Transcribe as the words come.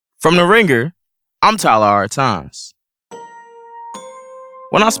From The Ringer, I'm Tyler R. Times.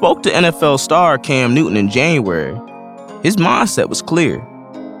 When I spoke to NFL star Cam Newton in January, his mindset was clear.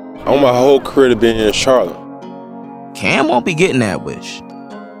 I want my whole career to be in Charlotte. Cam won't be getting that wish.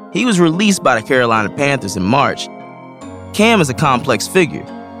 He was released by the Carolina Panthers in March. Cam is a complex figure,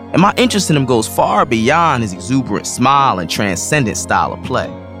 and my interest in him goes far beyond his exuberant smile and transcendent style of play.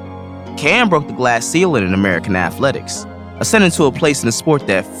 Cam broke the glass ceiling in American athletics, ascending to a place in the sport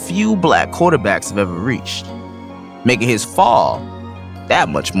that few black quarterbacks have ever reached, making his fall that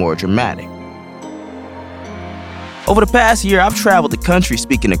much more dramatic. Over the past year, I've traveled the country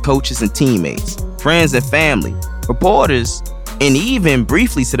speaking to coaches and teammates, friends and family, reporters, and even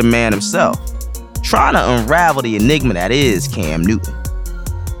briefly to the man himself, trying to unravel the enigma that is Cam Newton.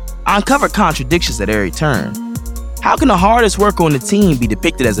 I uncovered contradictions at every turn. How can the hardest worker on the team be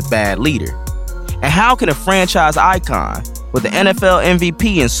depicted as a bad leader? And how can a franchise icon with the NFL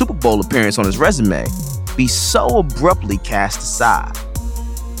MVP and Super Bowl appearance on his resume be so abruptly cast aside?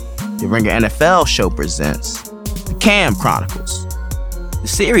 The Ringer NFL show presents The Cam Chronicles. The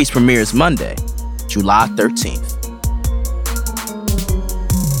series premieres Monday, July 13th.